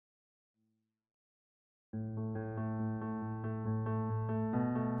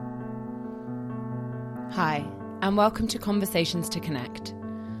Hi, and welcome to Conversations to Connect.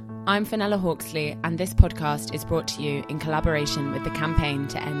 I'm Fenella Hawksley, and this podcast is brought to you in collaboration with the Campaign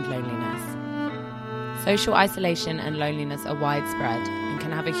to End Loneliness. Social isolation and loneliness are widespread and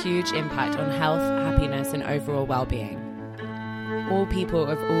can have a huge impact on health, happiness, and overall well-being. All people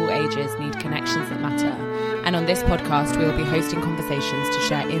of all ages need connections that matter, and on this podcast we will be hosting conversations to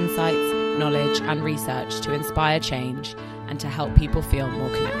share insights, knowledge, and research to inspire change and to help people feel more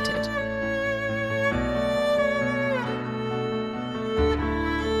connected.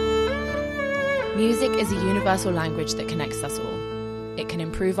 Music is a universal language that connects us all. It can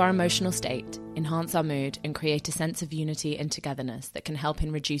improve our emotional state, enhance our mood, and create a sense of unity and togetherness that can help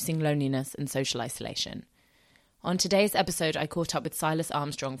in reducing loneliness and social isolation. On today's episode, I caught up with Silas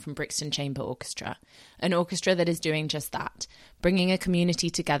Armstrong from Brixton Chamber Orchestra, an orchestra that is doing just that, bringing a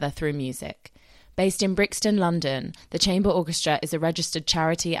community together through music. Based in Brixton, London, the Chamber Orchestra is a registered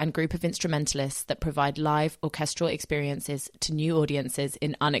charity and group of instrumentalists that provide live orchestral experiences to new audiences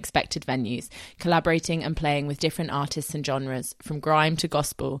in unexpected venues, collaborating and playing with different artists and genres, from grime to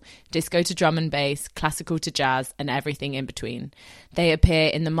gospel, disco to drum and bass, classical to jazz, and everything in between. They appear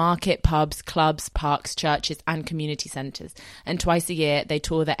in the market, pubs, clubs, parks, churches, and community centres, and twice a year they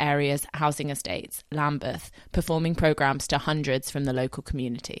tour the area's housing estates, Lambeth, performing programmes to hundreds from the local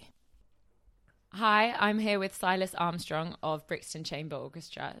community. Hi, I'm here with Silas Armstrong of Brixton Chamber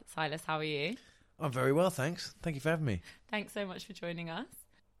Orchestra. Silas, how are you? I'm very well, thanks. Thank you for having me. Thanks so much for joining us.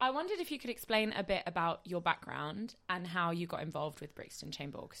 I wondered if you could explain a bit about your background and how you got involved with Brixton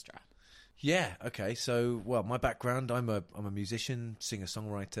Chamber Orchestra. Yeah, okay. So, well, my background, I'm a musician,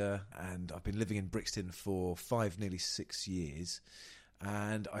 singer-songwriter, and I've been living in Brixton for nearly 6 years.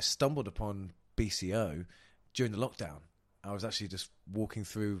 And I stumbled upon BCO during the lockdown. I was actually just walking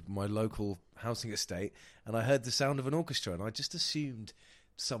through my local housing estate and I heard the sound of an orchestra, and I just assumed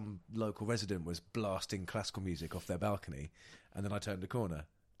some local resident was blasting classical music off their balcony. And then I turned the corner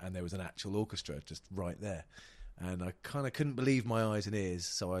and there was an actual orchestra just right there. And I kind of couldn't believe my eyes and ears.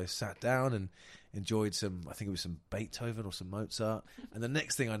 So I sat down and enjoyed I think it was some Beethoven or some Mozart. And the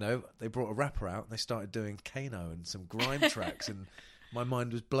next thing I know, they brought a rapper out and they started doing Kano and some grime tracks, and my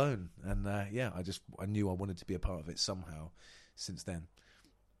mind was blown, and I knew I wanted to be a part of it somehow since then.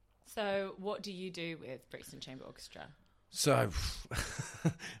 So what do you do with Brixton Chamber Orchestra? So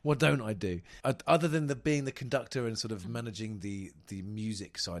what don't I do? Other than being the conductor and sort of managing the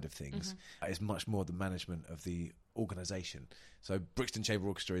music side of things, it's much more the management of the organisation. So Brixton Chamber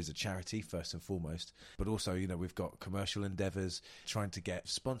Orchestra is a charity first and foremost, but also, we've got commercial endeavours, trying to get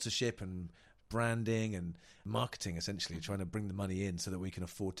sponsorship and branding and marketing, essentially trying to bring the money in so that we can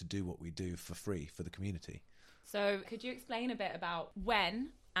afford to do what we do for free for the community. So could you explain a bit about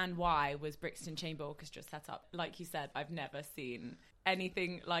when and why was Brixton Chamber Orchestra set up? Like you said, I've never seen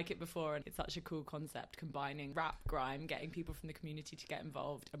anything like it before, and it's such a cool concept, combining rap, grime, getting people from the community to get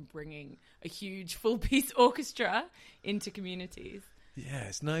involved and bringing a huge full-piece orchestra into communities. Yeah,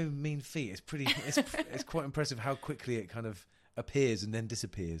 it's no mean feat. It's quite impressive how quickly it kind of appears and then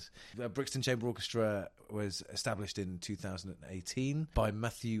disappears. The Brixton Chamber Orchestra was established in 2018 by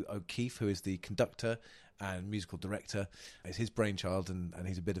Matthew O'Keefe, who is the conductor and musical director. It's his brainchild, and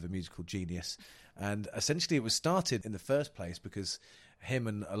he's a bit of a musical genius. And essentially it was started in the first place because him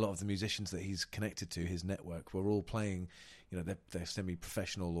and a lot of the musicians that he's connected to, his network, were all playing, they're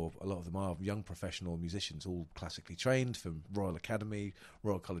semi-professional, or a lot of them are young professional musicians, all classically trained from Royal Academy,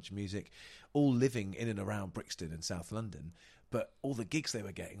 Royal College of Music, all living in and around Brixton in South London. But all the gigs they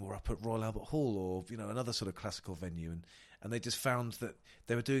were getting were up at Royal Albert Hall or, another sort of classical venue. And they just found that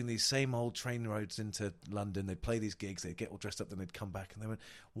they were doing these same old train roads into London. They'd play these gigs, they'd get all dressed up, then they'd come back. And they went,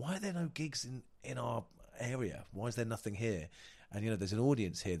 why are there no gigs in our area? Why is there nothing here? And, there's an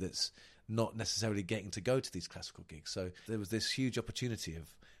audience here that's not necessarily getting to go to these classical gigs. So there was this huge opportunity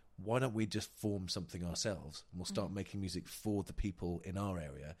of, why don't we just form something ourselves and we'll start making music for the people in our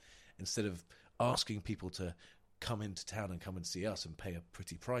area, instead of asking people to come into town and come and see us and pay a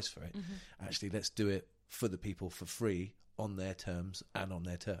pretty price for it. Actually, let's do it for the people for free, on their terms and on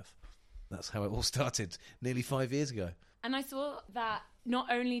their turf. That's how it all started nearly 5 years ago. And I saw that not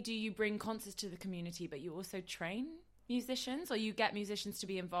only do you bring concerts to the community, but you also train musicians, or you get musicians to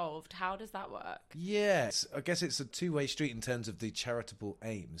be involved. How does that work? Yes, I guess it's a two-way street in terms of the charitable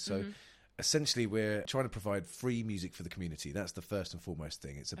aim. So essentially we're trying to provide free music for the community. That's the first and foremost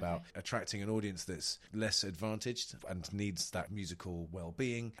thing. It's about attracting an audience that's less advantaged and needs that musical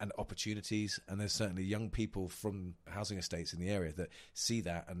well-being and opportunities. And there's certainly young people from housing estates in the area that see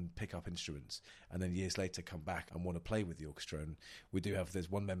that and pick up instruments, and then years later come back and want to play with the orchestra. And there's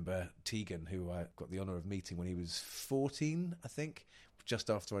one member, Tegan, who I got the honour of meeting when he was 14, I think, just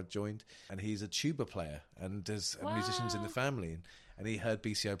after I joined, and he's a tuba player and there's musicians in the family. And he heard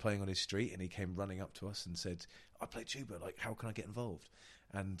BCO playing on his street, and he came running up to us and said, "I play tuba. Like, how can I get involved?"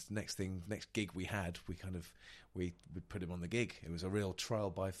 And next gig we had, we put him on the gig. It was a real trial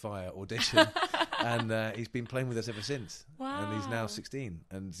by fire audition, and he's been playing with us ever since. Wow. And he's now 16,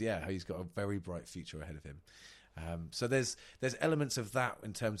 and yeah, he's got a very bright future ahead of him. So there's elements of that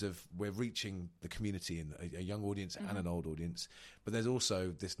in terms of we're reaching the community and a young audience and an old audience, but there's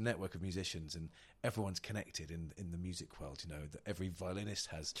also this network of musicians, and everyone's connected in the music world. You know, that every violinist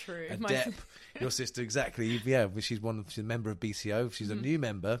has a dep. Your sister, exactly. Yeah, she's a member of BCO. She's a new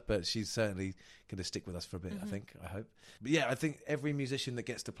member, but she's certainly going to stick with us for a bit. I hope. But yeah, I think every musician that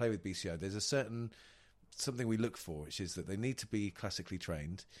gets to play with BCO, there's a certain something we look for, which is that they need to be classically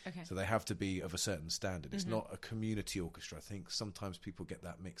trained. Okay. So they have to be of a certain standard. It's not a community orchestra. I think sometimes people get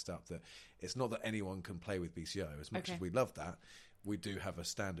that mixed up, that it's not that anyone can play with BCO. As much as we love that, we do have a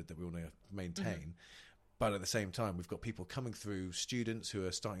standard that we want to maintain. But at the same time, we've got people coming through, students who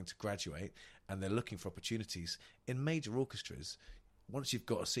are starting to graduate, and they're looking for opportunities in major orchestras. Once you've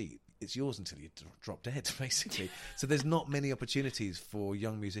got a seat, it's yours until you drop dead, basically. So there's not many opportunities for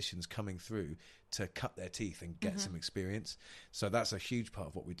young musicians coming through to cut their teeth and get some experience. So that's a huge part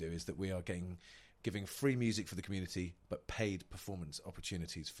of what we do, is that we are giving free music for the community, but paid performance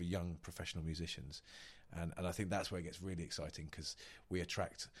opportunities for young professional musicians. And I think that's where it gets really exciting, because we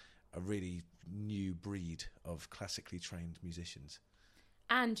attract a really new breed of classically trained musicians.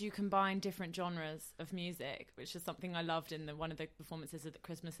 And you combine different genres of music, which is something I loved in one of the performances at the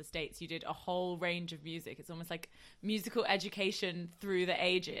Christmas Estates. You did a whole range of music. It's almost like musical education through the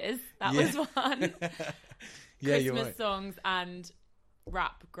ages. That was fun. Christmas songs and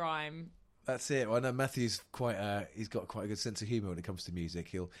rap, grime. That's it. Well, I know Matthew's he's got quite a good sense of humour when it comes to music.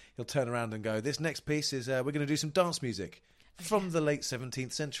 He'll turn around and go, "This next piece is we're going to do some dance music from the late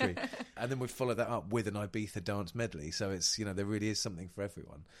 17th century." And then we follow that up with an Ibiza dance medley. So it's, there really is something for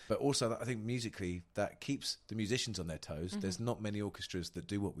everyone. But also, I think musically, that keeps the musicians on their toes. There's not many orchestras that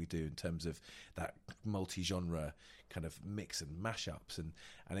do what we do in terms of that multi-genre kind of mix and mashups. And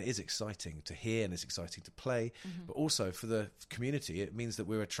it is exciting to hear, and it's exciting to play. But also for the community, it means that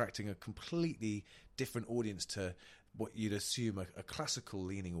we're attracting a completely different audience to what you'd assume a classical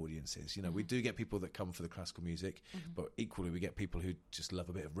leaning audience is. We do get people that come for the classical music, but equally we get people who just love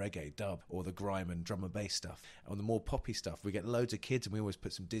a bit of reggae, dub, or the grime and drum and bass stuff. On the more poppy stuff, we get loads of kids, and we always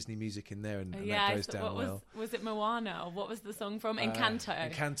put some Disney music in there, and that goes down well. Was it Moana, or what was the song from? Encanto.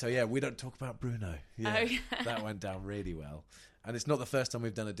 Encanto, yeah. We don't talk about Bruno. Yeah, that went down really well. And it's not the first time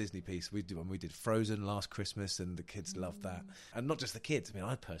we've done a Disney piece. We did Frozen last Christmas, and the kids loved that. And not just the kids. I mean,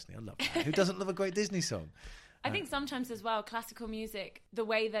 I love that. Who doesn't love a great Disney song? I think sometimes as well, classical music, the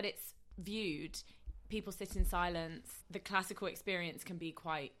way that it's viewed, people sit in silence. The classical experience can be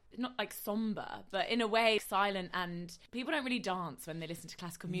quite, not like somber, but in a way silent, and people don't really dance when they listen to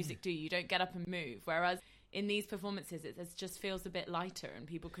classical music, do you? You don't get up and move. Whereas in these performances, it just feels a bit lighter, and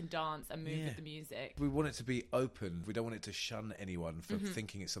people can dance and move with the music. We want it to be open. We don't want it to shun anyone for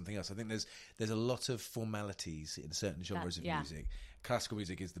thinking it's something else. I think there's a lot of formalities in certain genres of music. Classical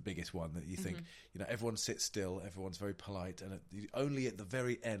music is the biggest one, that you think, everyone sits still, everyone's very polite, and only at the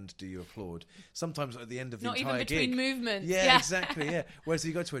very end do you applaud. Sometimes at the end of the entire gig. Not even between movements. Yeah, exactly, yeah. Whereas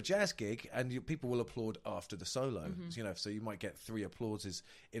you go to a jazz gig, and people will applaud after the solo. So you might get 3 applauses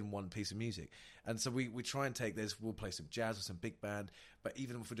in one piece of music. And so we try and we'll play some jazz or some big band, but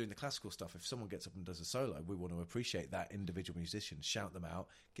even if we're doing the classical stuff, if someone gets up and does a solo, we want to appreciate that individual musician, shout them out,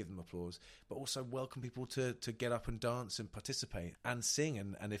 give them applause, but also welcome people to get up and dance and participate and sing.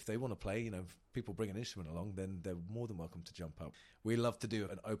 And if they want to play, if people bring an instrument along, then they're more than welcome to jump up. We love to do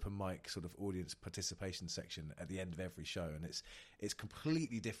an open mic sort of audience participation section at the end of every show, and it's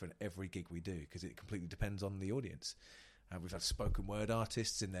completely different every gig we do, because it completely depends on the audience. We've had spoken word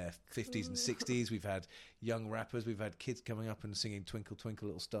artists in their 50s and 60s. We've had young rappers. We've had kids coming up and singing "Twinkle Twinkle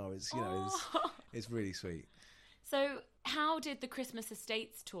Little Star." It's really sweet. So how did the Christmas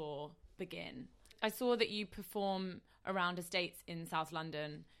Estates tour begin? I saw that you perform around estates in South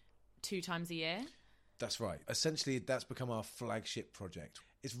London 2 times a year. That's right. Essentially, that's become our flagship project.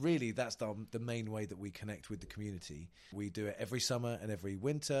 That's the main way that we connect with the community. We do it every summer and every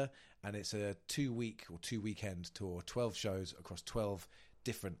winter, and it's a 2-week or 2-weekend tour, 12 shows across 12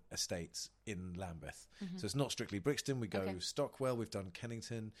 different estates in Lambeth. So it's not strictly Brixton. We go Stockwell, we've done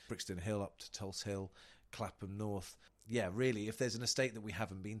Kennington, Brixton Hill up to Tulse Hill, Clapham North. Yeah, really, if there's an estate that we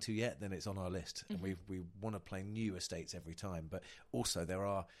haven't been to yet, then it's on our list. And we want to play new estates every time. But also there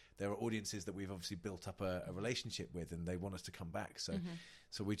are audiences that we've obviously built up a relationship with, and they want us to come back.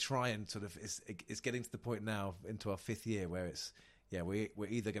 So we try and sort of, it's getting to the point now into our 5th year where it's, yeah, we're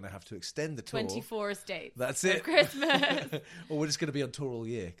either going to have to extend the tour. 24 estates. That's it. Christmas. Or we're just going to be on tour all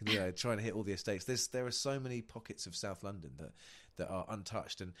year, trying to hit all the estates. There are so many pockets of South London that are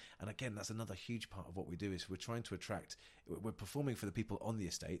untouched. And again, that's another huge part of what we do is we're trying to attract, we're performing for the people on the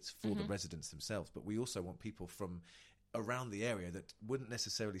estates, for the residents themselves, but we also want people from around the area that wouldn't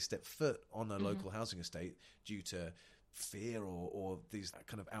necessarily step foot on a local housing estate due to fear or these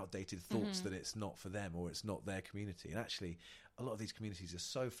kind of outdated thoughts that it's not for them or it's not their community. And actually, a lot of these communities are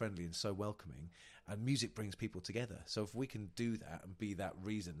so friendly and so welcoming, and music brings people together. So if we can do that and be that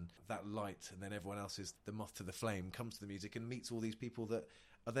reason, that light, and then everyone else is the moth to the flame, comes to the music and meets all these people that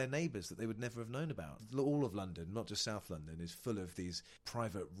are their neighbours that they would never have known about. All of London, not just South London, is full of these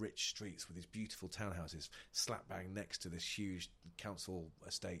private, rich streets with these beautiful townhouses slap bang next to this huge council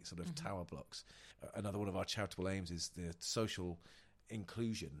estate, sort of tower blocks. Another one of our charitable aims is the social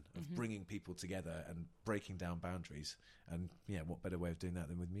inclusion of bringing people together and breaking down boundaries. And yeah, what better way of doing that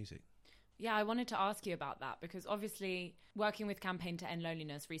than with music? Yeah, I wanted to ask you about that because obviously working with Campaign to End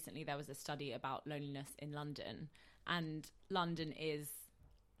Loneliness, recently there was a study about loneliness in London, and London is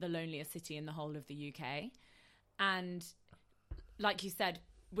the loneliest city in the whole of the UK. And like you said,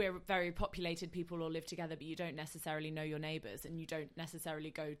 we're very populated, people all live together, but you don't necessarily know your neighbours and you don't necessarily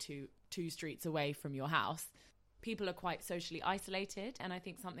go to 2 streets away from your house. People are quite socially isolated, and I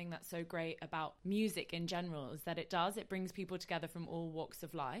think something that's so great about music in general is that it brings people together from all walks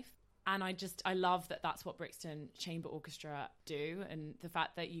of life. And I love that that's what Brixton Chamber Orchestra do, and the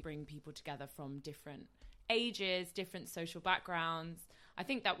fact that you bring people together from different ages, different social backgrounds. I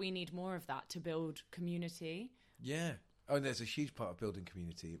think that we need more of that to build community. Yeah. Oh, and there's a huge part of building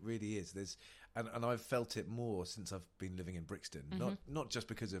community. It really is. And I've felt it more since I've been living in Brixton. Not just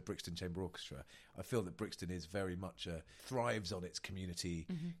because of Brixton Chamber Orchestra. I feel that Brixton is very much thrives on its community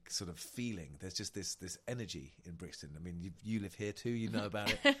sort of feeling. There's just this energy in Brixton. I mean, you live here too. You know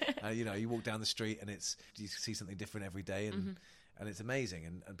about it. You walk down the street and you see something different every day, and it's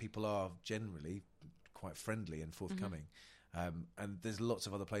amazing. And people are generally quite friendly and forthcoming. And there's lots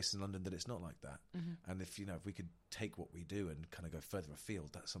of other places in London that it's not like that. And if we could take what we do and kind of go further afield,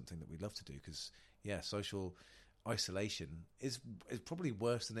 that's something that we'd love to do, because social isolation is probably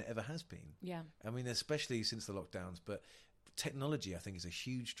worse than it ever has been. Yeah. I mean, especially since the lockdowns, but technology, I think, is a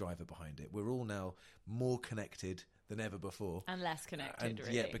huge driver behind it. We're all now more connected than ever before, and less connected,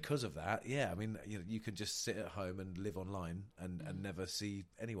 really. Yeah, because of that. Yeah, I mean, you can just sit at home and live online and never see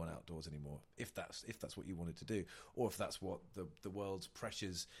anyone outdoors anymore, if that's what you wanted to do, or if that's what the world's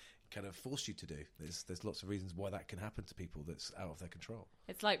pressures kind of force you to do. There's lots of reasons why that can happen to people that's out of their control.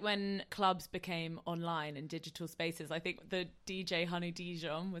 It's like when clubs became online and digital spaces. I think the DJ Honey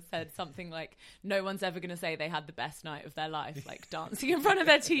Dijon said something like, no one's ever going to say they had the best night of their life, like dancing in front of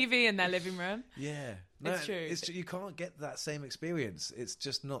their TV in their living room. Yeah. No, it's true. You can't get that same experience. It's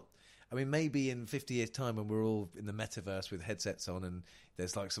just not. I mean, maybe in 50 years' time when we're all in the metaverse with headsets on and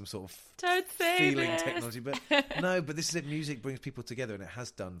there's like some sort of feeling technology. But no, but this is it. Music brings people together, and it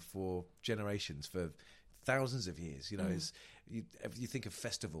has done for generations, for thousands of years. You think of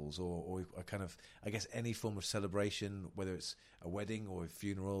festivals or a kind of, I guess, any form of celebration, whether it's a wedding or a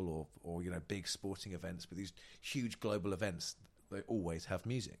funeral or big sporting events, but these huge global events, they always have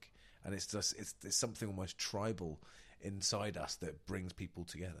music. And it's something almost tribal inside us that brings people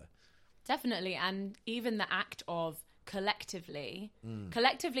together. Definitely. And even the act of collectively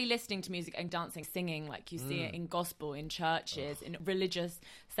listening to music and dancing, singing, like you see it in gospel, in churches, in religious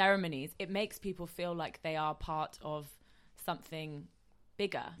ceremonies, it makes people feel like they are part of something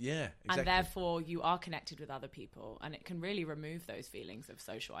bigger. Yeah, exactly. And therefore you are connected with other people, and it can really remove those feelings of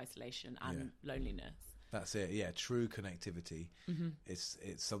social isolation and loneliness. That's it. Yeah, true connectivity. It's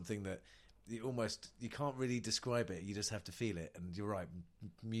something that you can't really describe it. You just have to feel it. And you're right,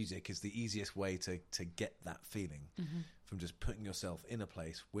 music is the easiest way to get that feeling from just putting yourself in a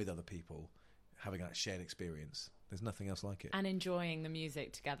place with other people, having that shared experience. There's nothing else like it. And enjoying the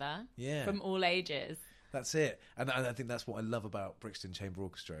music together. Yeah. From all ages. That's it. And I think that's what I love about Brixton Chamber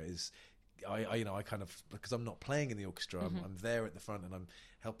Orchestra is I kind of, because I'm not playing in the orchestra, I'm there at the front and I'm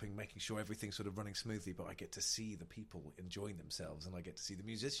helping, making sure everything's sort of running smoothly, but I get to see the people enjoying themselves, and I get to see the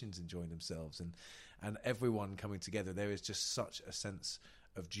musicians enjoying themselves, and everyone coming together. There is just such a sense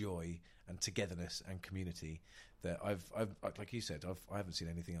of joy and togetherness and community that I've like you said, I haven't seen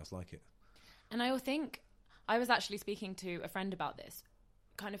anything else like it. And I think I was actually speaking to a friend about this,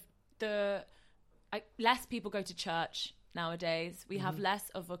 kind of less people go to church nowadays. We have less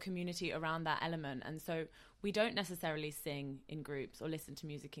of a community around that element, and so we don't necessarily sing in groups or listen to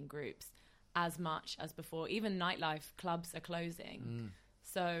music in groups as much as before. Even nightlife clubs are closing.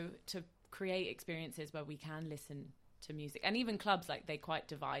 So to create experiences where we can listen to music. And even clubs, like, they quite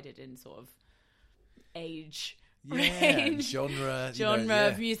divided in sort of age range, genre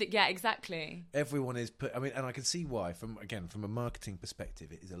of music. Yeah, exactly. Everyone is and I can see why. From a marketing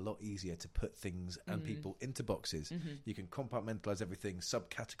perspective, it is a lot easier to put things and people into boxes. You can compartmentalize everything,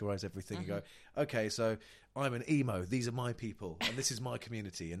 subcategorize everything, and go, okay, so I'm an emo, these are my people, and this is my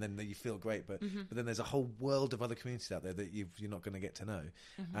community, and then you feel great. But then there's a whole world of other communities out there that you're not going to get to know,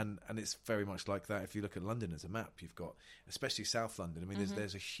 and it's very much like that. If you look at London as a map, you've got, especially South London. I mean,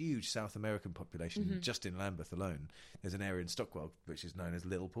 there's a huge South American population just in Lambeth alone. There's an area in Stockwell which is known as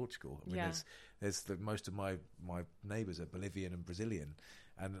Little Portugal. I mean, there's most of my neighbours are Bolivian and Brazilian.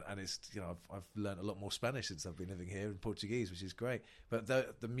 And it's, I've learned a lot more Spanish since I've been living here, and Portuguese, which is great. But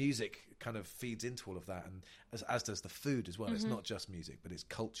the music kind of feeds into all of that, and as does the food as well. It's not just music, but it's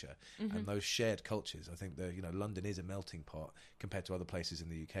culture and those shared cultures. I think London is a melting pot compared to other places in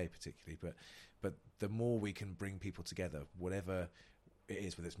the UK, particularly. But the more we can bring people together, whatever it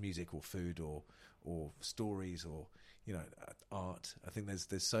is, whether it's music or food or stories or art, I think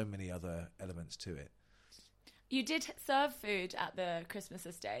there's so many other elements to it. You did serve food at the Christmas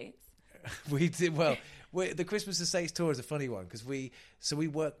estates. We did. Well, the Christmas Estates tour is a funny one because we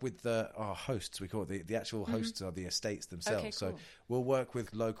work with our hosts. We call it the actual hosts are the estates themselves. Okay, cool. So we'll work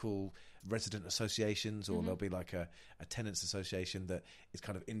with local resident associations, or there'll be like a tenants association that is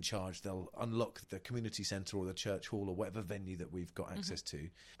kind of in charge. They'll unlock the community centre or the church hall or whatever venue that we've got access to,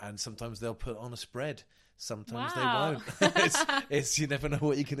 and sometimes they'll put on a spread. Sometimes they won't. It's you never know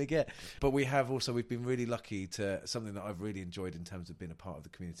what you're going to get. But we've been really lucky to, something that I've really enjoyed in terms of being a part of the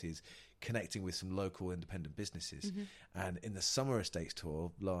community is connecting with some local independent businesses. And in the Summer Estates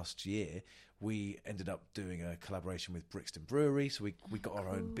tour last year, we ended up doing a collaboration with Brixton Brewery. So we got our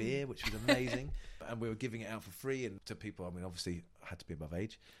own beer, which was amazing. And we were giving it out for free and to people. I mean, obviously, I had to be above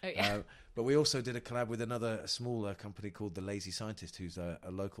age. Oh, yeah. But we also did a collab with another smaller company called The Lazy Scientist, who's a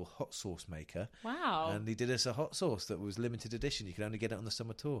local hot sauce maker. Wow. And he did us a hot sauce that was limited edition. You could only get it on the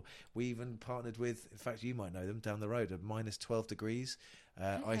summer tour. We even partnered with, in fact, you might know them, down the road, at minus 12 degrees,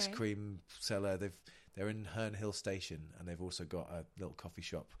 ice cream seller. They're in Herne Hill Station, and they've also got a little coffee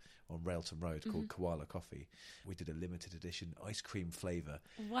shop on Railton Road called Koala Coffee. We did a limited edition ice cream flavour.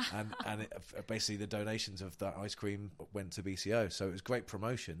 Wow. And basically the donations of that ice cream went to BCO. So it was great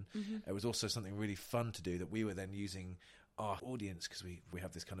promotion. It was also something really fun to do that we were then using our audience, because we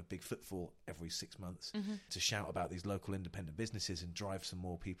have this kind of big footfall every 6 months to shout about these local independent businesses and drive some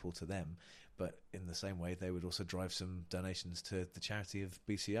more people to them. But in the same way, they would also drive some donations to the charity of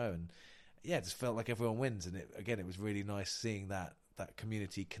BCO. And yeah, it just felt like everyone wins. And it was really nice seeing that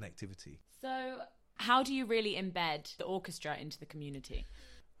community connectivity. So how do you really embed the orchestra into the community?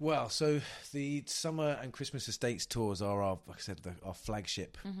 Well, so the Summer and Christmas Estates tours are our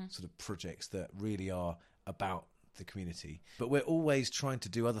flagship sort of projects that really are about the community. But we're always trying to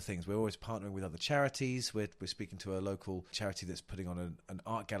do other things. We're always partnering with other charities. We're speaking to a local charity that's putting on an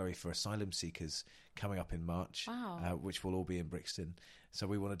art gallery for asylum seekers coming up in March, which will all be in Brixton. So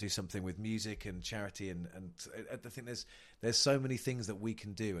we want to do something with music and charity, and I think there's so many things that we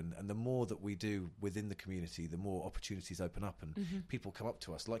can do, and the more that we do within the community, the more opportunities open up, and people come up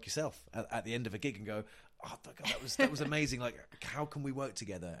to us like yourself at the end of a gig and go, "Oh, God, that was amazing! Like, how can we work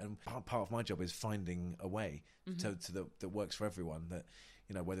together?" And part of my job is finding a way that works for everyone. That,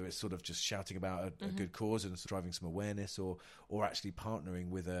 whether it's sort of just shouting about a good cause and driving some awareness, or actually partnering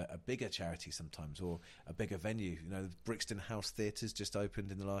with a bigger charity sometimes, or a bigger venue. Brixton House Theatres just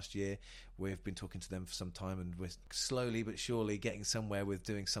opened in the last year. We've been talking to them for some time, and we're slowly but surely getting somewhere with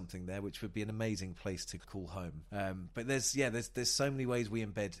doing something there, which would be an amazing place to call home. But there's so many ways we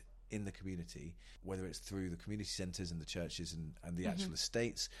embed in the community, whether it's through the community centres and the churches and the actual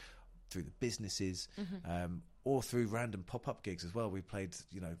estates, through the businesses, or through random pop-up gigs as well. We played,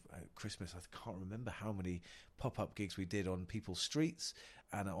 at Christmas, I can't remember how many pop-up gigs we did on people's streets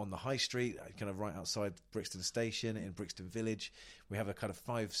and on the high street, kind of right outside Brixton Station in Brixton Village. We have a kind of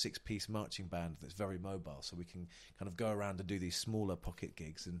 5-6 piece marching band that's very mobile, so we can kind of go around and do these smaller pocket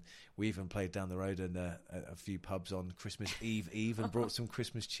gigs. And we even played down the road in a few pubs on Christmas Eve and brought some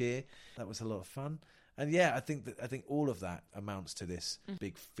Christmas cheer. That was a lot of fun. And yeah, I think all of that amounts to this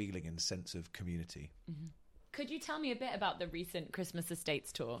big feeling and sense of community. Could you tell me a bit about the recent Christmas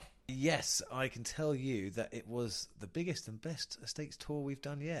Estates tour? Yes, I can tell you that it was the biggest and best estates tour we've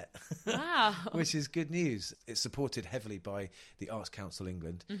done yet. Wow. Which is good news. It's supported heavily by the Arts Council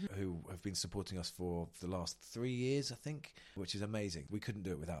England, who have been supporting us for the last 3 years, I think, which is amazing. We couldn't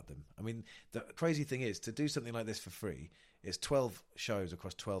do it without them. I mean, the crazy thing is, to do something like this for free, it's 12 shows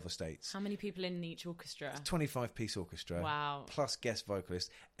across 12 estates. How many people in each orchestra? 25-piece orchestra. Wow. Plus guest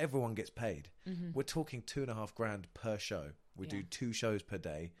vocalists. Everyone gets paid. We're talking $2,500 per show. We do 2 shows per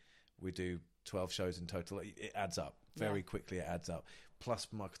day. We do 12 shows in total. It adds up very quickly. It adds up. Plus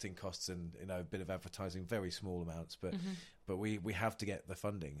marketing costs and a bit of advertising, very small amounts. But we have to get the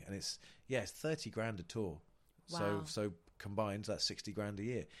funding, and it's $30,000 a tour. Wow. So combined, that's $60,000 a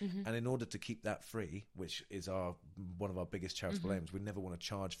year. And in order to keep that free, which is one of our biggest charitable aims, we never want to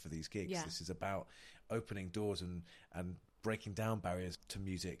charge for these gigs. Yeah. This is about opening doors and breaking down barriers to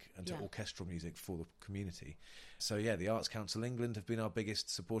music and to orchestral music for the community. So the Arts Council England have been our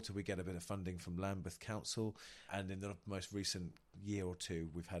biggest supporter. We get a bit of funding from Lambeth Council, and in the most recent year or two,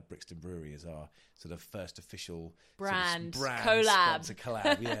 we've had Brixton Brewery as our sort of first official brand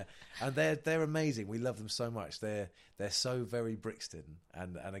collab. Yeah, and they're amazing. We love them so much. They're so very Brixton,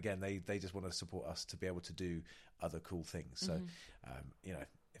 and again they just want to support us to be able to do other cool things. So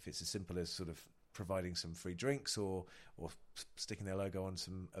if it's as simple as sort of providing some free drinks or sticking their logo on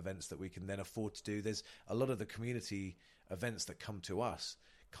some events that we can then afford to do. There's a lot of the community events that come to us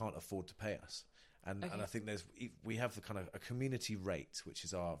can't afford to pay us. And I think we have the kind of a community rate, which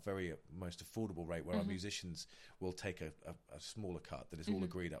is our very most affordable rate, where our musicians will take a smaller cut that is all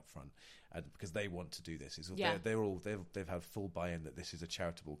agreed up front, because they want to do this. They've had full buy-in that this is a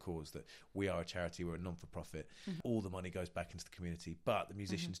charitable cause, that we are a charity, we're a non-for-profit. All the money goes back into the community, but the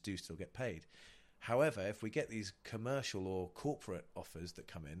musicians do still get paid. However, if we get these commercial or corporate offers that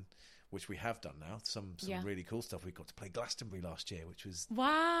come in, which we have done now, some really cool stuff. We got to play Glastonbury last year, which was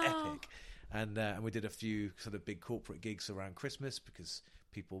epic. And we did a few sort of big corporate gigs around Christmas because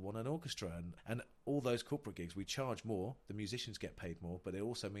people want an orchestra. And all those corporate gigs, we charge more, the musicians get paid more, but it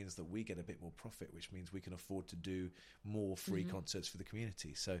also means that we get a bit more profit, which means we can afford to do more free concerts for the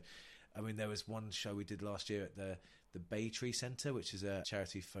community. So, I mean, there was one show we did last year at the Bay Tree Centre, which is a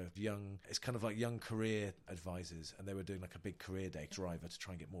charity for it's kind of like young career advisors, and they were doing like a big career day driver to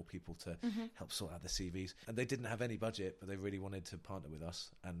try and get more people to help sort out their CVs. And they didn't have any budget, but they really wanted to partner with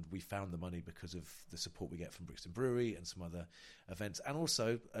us, and we found the money because of the support we get from Brixton Brewery and some other events. And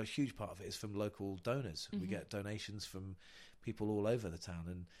also a huge part of it is from local donors. We get donations from people all over the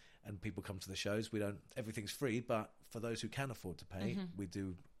town, and people come to the shows. Everything's free, but for those who can afford to pay, we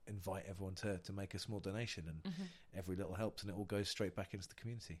do invite everyone to make a small donation, and every little helps, and it all goes straight back into the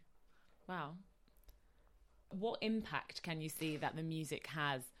community. Wow. What impact can you see that the music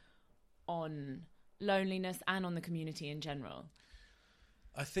has on loneliness and on the community in general?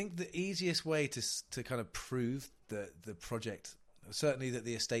 I think the easiest way to kind of prove that the project, certainly that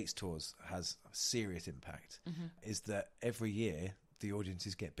the Estates Tours has a serious impact, is that every year the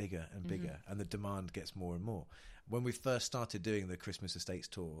audiences get bigger and bigger, and the demand gets more and more. When we first started doing the Christmas Estates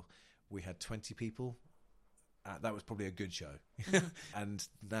Tour, we had 20 people. That was probably a good show. And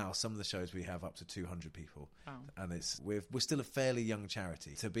now some of the shows we have up to 200 people. Wow. And we're still a fairly young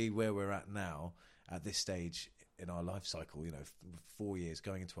charity. To be where we're at now, at this stage in our life cycle, 4 years,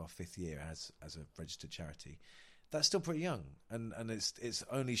 going into our 5th year as a registered charity, that's still pretty young, and it's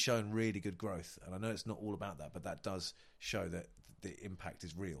only shown really good growth. And I know it's not all about that, but that does show that the impact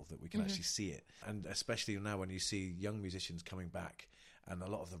is real, that we can actually see it. And especially now when you see young musicians coming back, and a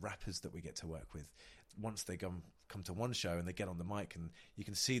lot of the rappers that we get to work with, once they come to one show and they get on the mic, and you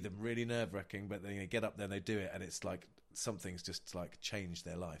can see them really nerve-wracking, but then they get up there and they do it, and it's like something's just like changed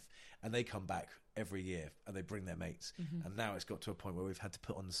their life. And they come back every year and they bring their mates. And now it's got to a point where we've had to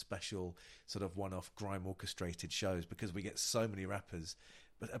put on special sort of one-off grime orchestrated shows, because we get so many rappers,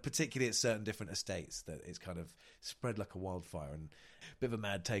 but particularly at certain different estates, that it's kind of spread like a wildfire, and a bit of a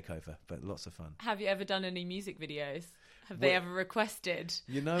mad takeover, but lots of fun. Have you ever done any music videos? Have they ever requested?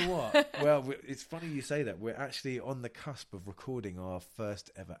 You know what? Well, it's funny you say that. We're actually on the cusp of recording our first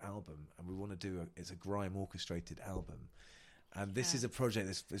ever album, and we want to do it's a grime orchestrated album. And this is a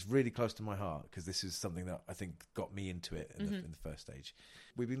project that's really close to my heart, because this is something that I think got me into it in the first stage.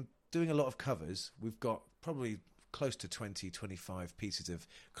 We've been doing a lot of covers. We've got probably close to 25 pieces of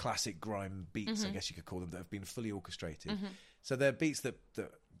classic grime beats, I guess you could call them, that have been fully orchestrated. So they're beats that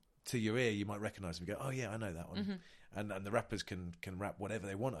to your ear you might recognise and go, oh yeah, I know that one. And the rappers can rap whatever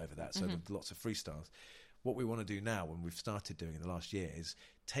they want over that, so there's lots of freestyles. What we want to do now, when we've started doing in the last year, is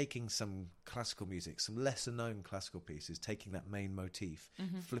taking some classical music, some lesser known classical pieces, taking that main motif,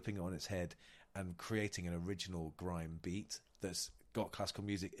 flipping it on its head, and creating an original grime beat that's got classical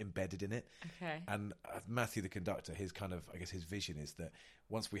music embedded in it. Okay. And Matthew, the conductor, his kind of, I guess his vision is that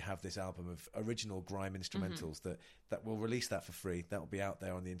once we have this album of original grime instrumentals, that we'll release that for free. That will be out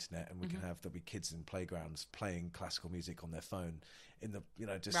there on the internet, and we can have, there'll be kids in playgrounds playing classical music on their phone in the,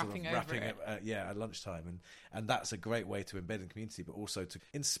 just rapping sort of rapping it. at lunchtime. And that's a great way to embed in the community, but also to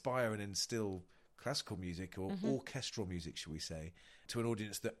inspire and instill classical music or orchestral music, shall we say, to an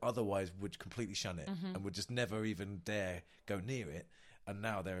audience that otherwise would completely shun it and would just never even dare go near it. And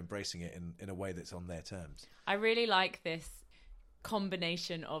now they're embracing it in a way that's on their terms. I really like this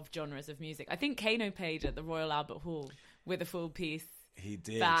combination of genres of music. I think Kano played at the Royal Albert Hall with a full piece He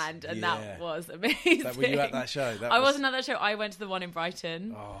did. band, and that was amazing. Were you at that show? I wasn't at that show. I went to the one in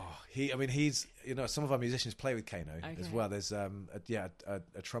Brighton. Oh, he's, some of our musicians play with Kano as well. There's a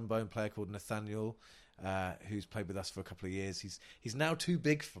trombone player called Nathaniel, who's played with us for a couple of years. He's now too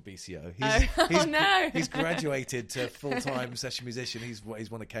big for BCO. He's graduated to full-time session musician. He's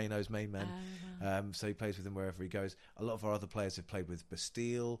one of Kano's main men. So he plays with them wherever he goes. A lot of our other players have played with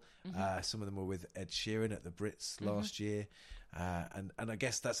Bastille. Some of them were with Ed Sheeran at the Brits last year. And I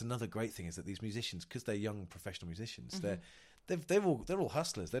guess that's another great thing, is that these musicians, because they're young professional musicians, they're all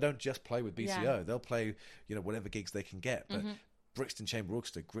hustlers. They don't just play with BCO. Yeah. They'll play whatever gigs they can get. But Brixton Chamber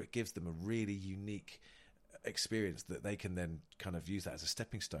Orchestra gives them a really unique experience that they can then kind of use that as a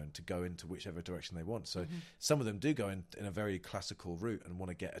stepping stone to go into whichever direction they want. So some of them do go in a very classical route and want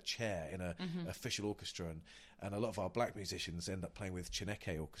to get a chair in a official orchestra, and a lot of our black musicians end up playing with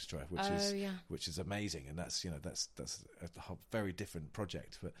Chineke Orchestra, which is amazing, and that's a very different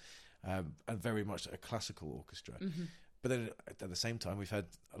project, but and very much a classical orchestra. But then at the same time, we've had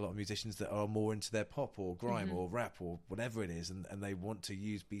a lot of musicians that are more into their pop or grime or rap or whatever it is, and they want to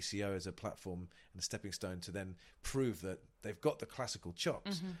use BCO as a platform and a stepping stone to then prove that they've got the classical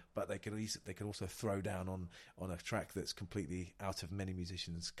chops, but they can also throw down on a track that's completely out of many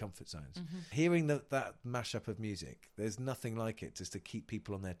musicians' comfort zones. Hearing that mashup of music, there's nothing like it just to keep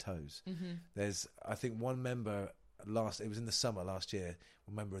people on their toes. There's, I think, one member it was in the summer last year,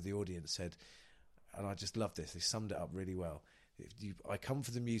 one member of the audience said, and I just love this, he summed it up really well: I come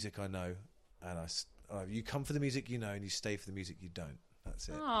for the music I know, and you come for the music you know, and you stay for the music you don't. That's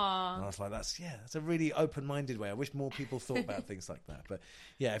it. Aww. And I was like, that's a really open-minded way. I wish more people thought about things like that. But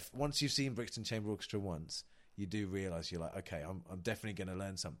yeah, once you've seen Brixton Chamber Orchestra once, you do realise, you're like, okay, I'm definitely going to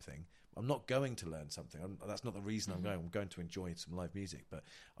learn something. I'm not going to learn something. That's not the reason I'm going. I'm going to enjoy some live music, but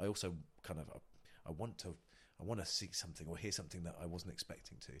I also I want to see something or hear something that I wasn't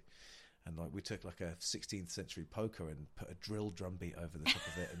expecting to. And we took a 16th century polka and put a drill drum beat over the top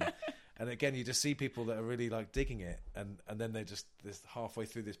of it, and again you just see people that are really digging it, and then they're just this halfway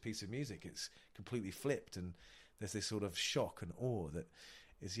through this piece of music, it's completely flipped, and there's this sort of shock and awe that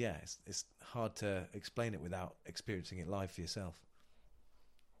is it's hard to explain it without experiencing it live for yourself.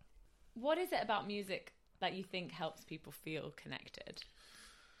 What is it about music that you think helps people feel connected?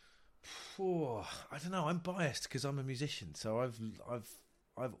 I don't know. I'm biased because I'm a musician, so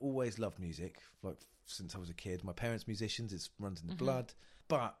I've always loved music, since I was a kid. My parents' musicians, it runs in the blood.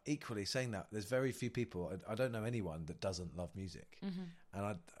 But equally, saying that, there's very few people, I don't know anyone that doesn't love music.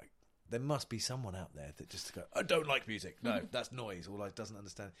 And there must be someone out there that just go, I don't like music. No, that's noise, or doesn't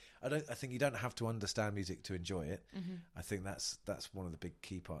understand. I think you don't have to understand music to enjoy it. I think that's one of the big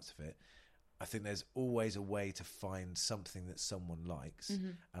key parts of it. I think there's always a way to find something that someone likes.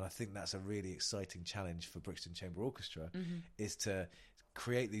 And I think that's a really exciting challenge for Brixton Chamber Orchestra, is to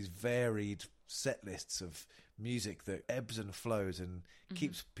create these varied set lists of music that ebbs and flows and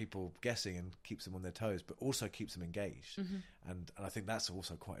keeps people guessing and keeps them on their toes, but also keeps them engaged. And I think that's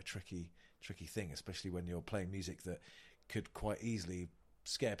also quite a tricky thing, especially when you're playing music that could quite easily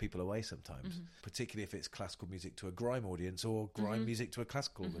scare people away sometimes, particularly if it's classical music to a grime audience or grime music to a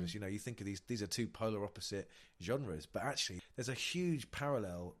classical audience. You think of these are two polar opposite genres, but actually there's a huge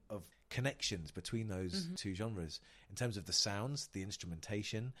parallel of connections between those two genres in terms of the sounds, the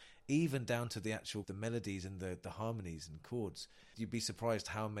instrumentation, even down to the melodies and the harmonies and chords. You'd be surprised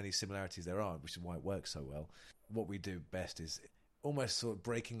how many similarities there are, which is why it works so well. What we do best is almost sort of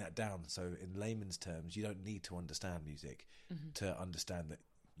breaking that down, so in layman's terms, you don't need to understand music to understand that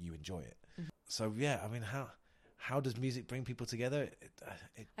you enjoy it. So yeah, I mean, how does music bring people together?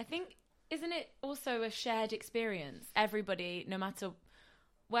 I think, isn't it also a shared experience? Everybody, no matter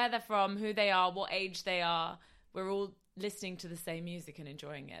where they're from, who they are, what age they are, we're all listening to the same music and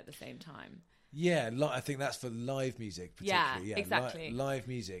enjoying it at the same time. Yeah, I think that's for live music particularly. Yeah, exactly. Live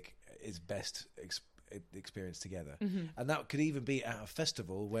music is best experienced together. And that could even be at a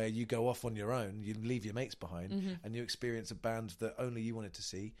festival where you go off on your own, you leave your mates behind, and you experience a band that only you wanted to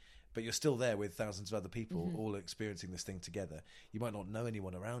see, but you're still there with thousands of other people all experiencing this thing together. You might not know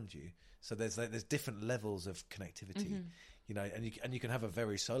anyone around you, so there's different levels of connectivity. You know, and you can have a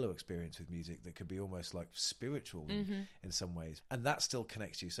very solo experience with music that could be almost like spiritual in some ways, and that still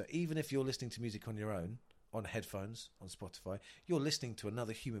connects you. So even if you're listening to music on your own, on headphones, on Spotify, you're listening to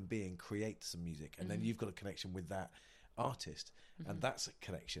another human being create some music, and then you've got a connection with that artist, and that's a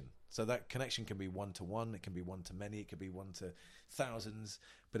connection. So that connection can be one-to-one, it can be one-to-many, it can be one to thousands,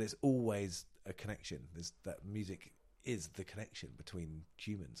 but it's always a connection. That music is the connection between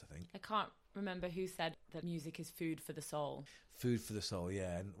humans, I think. I can't remember who said that music is food for the soul. Food for the soul,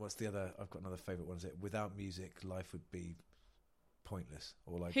 yeah. And what's the other? I've got another favourite one. Is it without music, life would be pointless?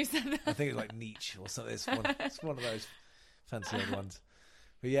 Or like, who said that? I think it's like Nietzsche or something. It's one of those fancy old ones.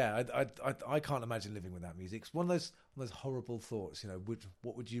 But yeah, I can't imagine living without music. It's one of those horrible thoughts. You know,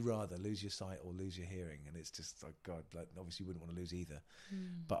 what would you rather, lose your sight or lose your hearing? And it's just like, God, like, obviously you wouldn't want to lose either.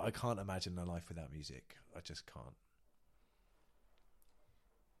 But I can't imagine a life without music. I just can't.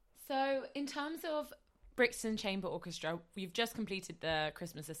 So, in terms of Brixton Chamber Orchestra, we've just completed the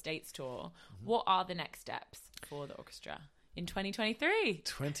Christmas Estates tour. What are the next steps for the orchestra in 2023?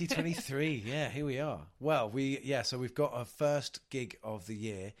 2023, yeah, here we are. Well, so we've got our first gig of the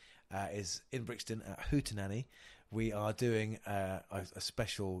year is in Brixton at Hootenanny. We are doing a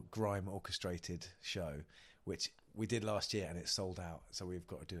special grime orchestrated show, which we did last year and it sold out, so we've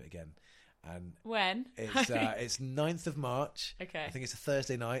got to do it again. And when? It's 9th of March. Okay. I think it's a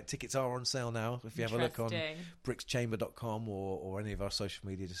Thursday night. Tickets are on sale now. If you have a look on brixchamber.com or any of our social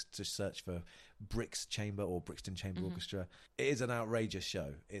media, just search for Brix Chamber or Brixton Chamber Orchestra. It is an outrageous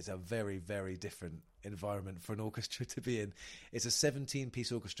show. It's a very, very different environment for an orchestra to be in. It's a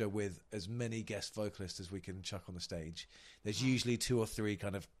 17-piece orchestra with as many guest vocalists as we can chuck on the stage. There's usually 2 or 3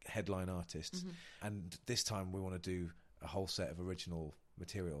 kind of headline artists. And this time we want to do a whole set of original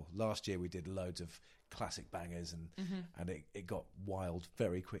material. Last year we did loads of classic bangers and it got wild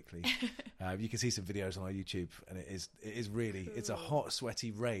very quickly. You can see some videos on our YouTube, and it is really cool. It's a hot,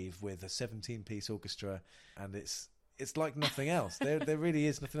 sweaty rave with a 17-piece orchestra, and it's like nothing else. There really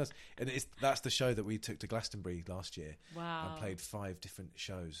is nothing else. And that's the show that we took to Glastonbury last year. Wow. And played 5 different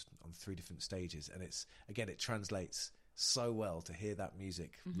shows on 3 different stages, and it translates so well to hear that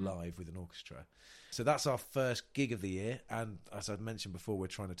music live with an orchestra. So that's our first gig of the year, and as I've mentioned before, we're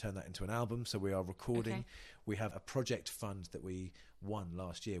trying to turn that into an album, so we are recording. Okay. We have a project fund that we won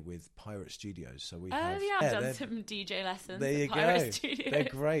last year with Pirate Studios. So I've done some DJ lessons. There you Pirate Studios. They're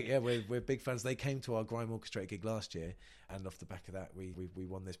great. Yeah, we're big fans. They came to our grime orchestra gig last year, and off the back of that, we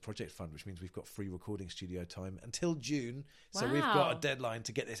won this project fund, which means we've got free recording studio time until June. Wow. So we've got a deadline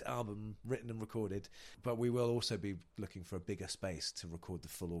to get this album written and recorded, but we will also be looking for a bigger space to record the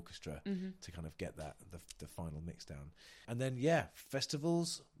full orchestra to kind of get that the final mix down. And then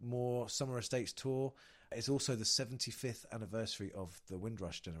festivals, more Summer Estates tour. It's also the 75th anniversary of the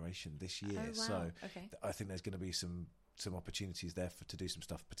Windrush generation this year. Oh, wow. So I think there's going to be some opportunities there to do some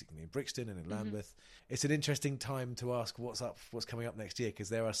stuff, particularly in Brixton and in Lambeth. It's an interesting time to ask what's coming up next year, because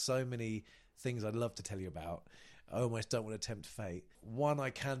there are so many things I'd love to tell you about. I almost don't want to tempt fate. One I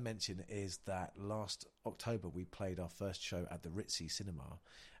can mention is that last October we played our first show at the Ritzy Cinema,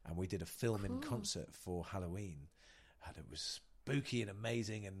 and we did a film in concert for Halloween, and it was spooky and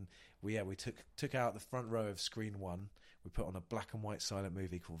amazing. And we took out the front row of screen 1. We put on a black and white silent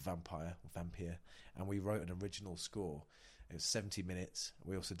movie called Vampire, and we wrote an original score. It was 70 minutes.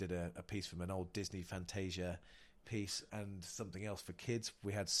 We also did a piece from an old Disney Fantasia piece and something else for kids.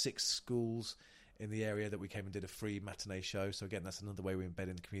 We had 6 schools in the area that we came and did a free matinee show. So again, that's another way we embed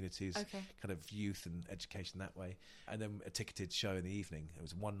in the communities, kind of youth and education that way. And then a ticketed show in the evening. It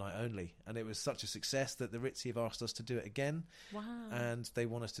was one night only, and it was such a success that the Ritzy have asked us to do it again. Wow. And they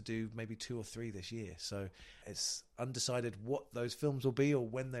want us to do maybe 2 or 3 this year. So it's undecided what those films will be or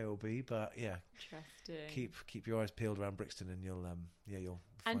when they will be, but interesting. Keep your eyes peeled around Brixton, and you'll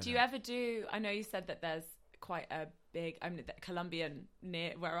and do you ever do, I know you said that there's quite a big, the Colombian,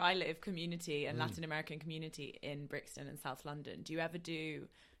 near where I live, community and Latin American community in Brixton and South London. Do you ever do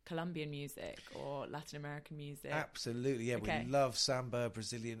Colombian music or Latin American music? Absolutely, yeah. We love samba,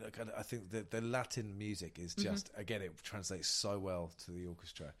 Brazilian. I think the Latin music is just, again, it translates so well to the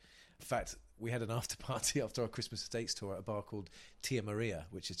orchestra. In fact, we had an after party after our Christmas Estates tour at a bar called Tia Maria,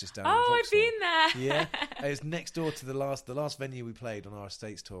 which is just down in Vauxhall. I've been there. Yeah, it's next door to the last venue we played on our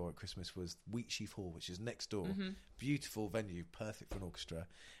Estates tour at Christmas was Wheatsheaf Hall, which is next door. Beautiful venue, perfect for an orchestra.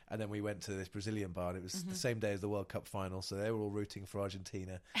 And then we went to this Brazilian bar, and it was the same day as the World Cup final, so they were all rooting for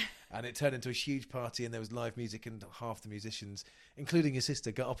Argentina. And it turned into a huge party, and there was live music, and half the musicians, including your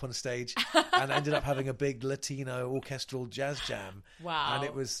sister, got up on stage and ended up having a big Latino orchestral jazz jam. Wow. And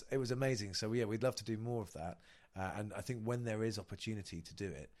it was amazing. So yeah, we'd love to do more of that. And I think when there is opportunity to do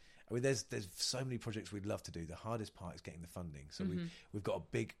it, I mean, there's so many projects we'd love to do. The hardest part is getting the funding. So we've got a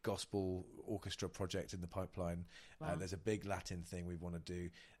big gospel orchestra project in the pipeline. Wow. There's a big Latin thing we want to do.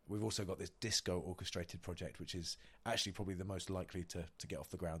 We've also got this disco orchestrated project, which is actually probably the most likely to get off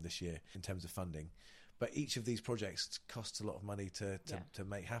the ground this year in terms of funding. But each of these projects costs a lot of money to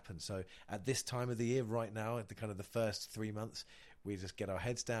make happen. So at this time of the year, right now, at the first 3 months, we just get our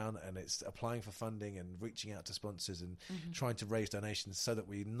heads down, and it's applying for funding and reaching out to sponsors and trying to raise donations so that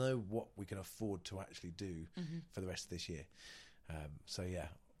we know what we can afford to actually do for the rest of this year. So yeah,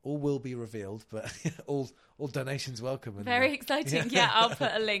 all will be revealed, but all donations welcome. And, very exciting. Yeah, I'll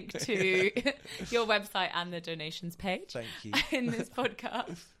put a link to your website and the donations page. Thank you. In this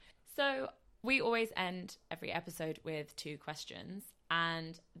podcast. So we always end every episode with 2 questions.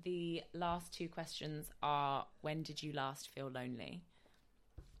 And the last 2 questions are, when did you last feel lonely?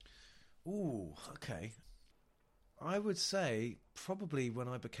 Ooh, okay. I would say probably when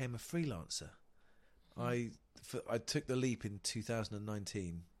I became a freelancer. I took the leap in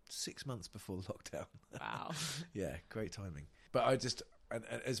 2019, 6 months before the lockdown. Wow. Yeah, great timing. But I just, and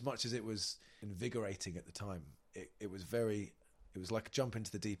as much as it was invigorating at the time, it was like a jump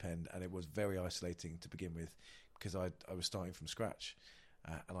into the deep end, and it was very isolating to begin with, because I was starting from scratch,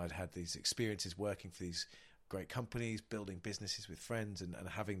 and I'd had these experiences working for these great companies, building businesses with friends, and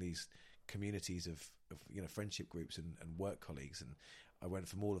having these communities of friendship groups and work colleagues. And I went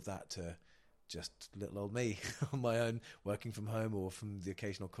from all of that to just little old me on my own, working from home or from the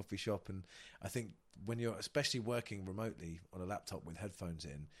occasional coffee shop. And I think when you're especially working remotely on a laptop with headphones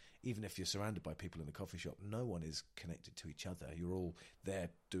in, even if you're surrounded by people in the coffee shop, no one is connected to each other. You're all there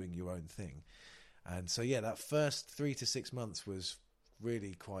doing your own thing. And so, yeah, that first 3 to 6 months was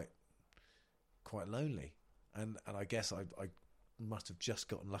really quite lonely. And I guess I must have just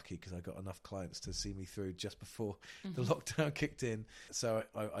gotten lucky because I got enough clients to see me through just before the lockdown kicked in. So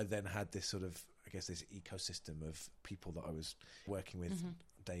I then had this sort of, I guess, this ecosystem of people that I was working with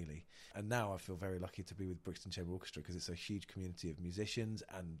daily. And now I feel very lucky to be with Brixton Chamber Orchestra, because it's a huge community of musicians,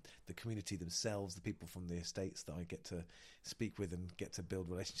 and the community themselves, the people from the estates that I get to speak with and get to build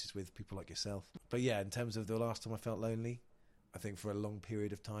relationships with, people like yourself. But yeah, in terms of the last time I felt lonely, I think for a long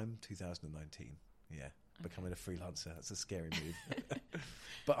period of time, 2019. Yeah, becoming a freelancer. That's a scary move.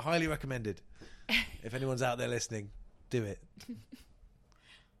 But highly recommended. If anyone's out there listening, do it.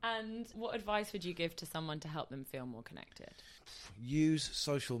 And what advice would you give to someone to help them feel more connected? Use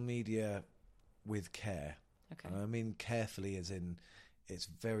social media with care. Okay. And I mean carefully as in it's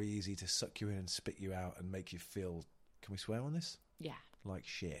very easy to suck you in and spit you out and make you feel, can we swear on this? Yeah. Like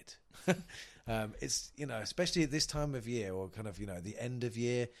shit. It's, especially at this time of year, or kind of, the end of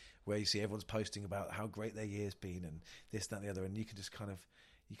year, where you see everyone's posting about how great their year's been and this, that, and the other, and you can just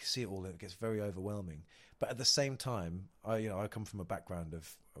you can see it all, and it gets very overwhelming. But at the same time, I come from a background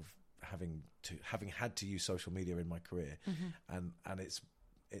of having had to use social media in my career, and it's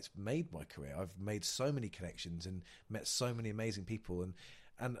made my career. I've made so many connections and met so many amazing people,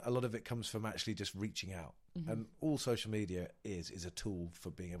 and a lot of it comes from actually just reaching out. And all social media is a tool for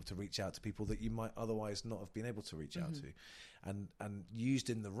being able to reach out to people that you might otherwise not have been able to reach out to, and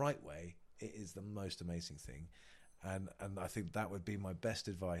used in the right way, it is the most amazing thing. And I think that would be my best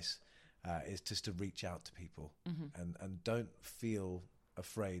advice, is just to reach out to people, and don't feel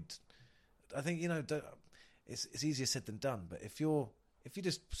afraid. I think it's easier said than done. But if you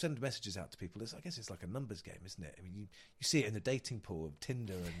just send messages out to people, I guess it's like a numbers game, isn't it? I mean, you see it in the dating pool of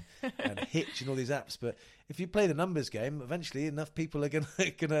Tinder and Hitch and all these apps. But if you play the numbers game, eventually enough people are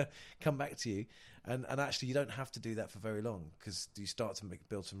gonna come back to you. And actually, you don't have to do that for very long, because you start to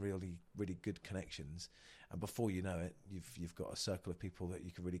build some really, really good connections. And before you know it, you've got a circle of people that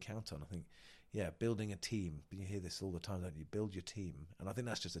you can really count on. I think, yeah, building a team. You hear this all the time, don't you? Build your team. And I think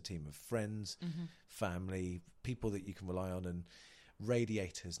that's just a team of friends, family, people that you can rely on, and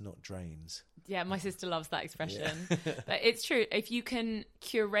radiators, not drains. Yeah, my sister loves that expression. Yeah. But it's true. If you can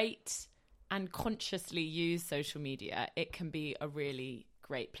curate and consciously use social media, it can be a really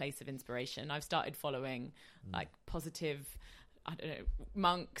great place of inspiration. I've started following like positive I don't know,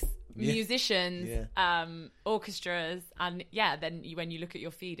 monks, musicians, orchestras, and then when you look at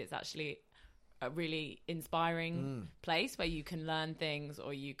your feed, it's actually a really inspiring place where you can learn things,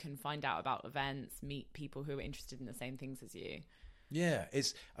 or you can find out about events, meet people who are interested in the same things as you. Yeah,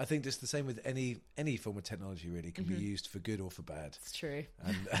 I think it's the same with any form of technology. Really, can be used for good or for bad. It's true,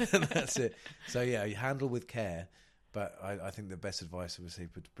 and that's it. So you handle with care. But I think the best advice obviously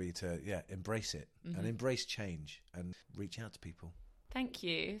would be to embrace it and embrace change and reach out to people. Thank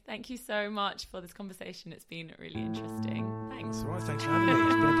you so much for this conversation. It's been really interesting. Thanks. That's all right. Thanks for having me.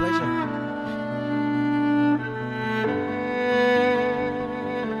 It's been a pleasure.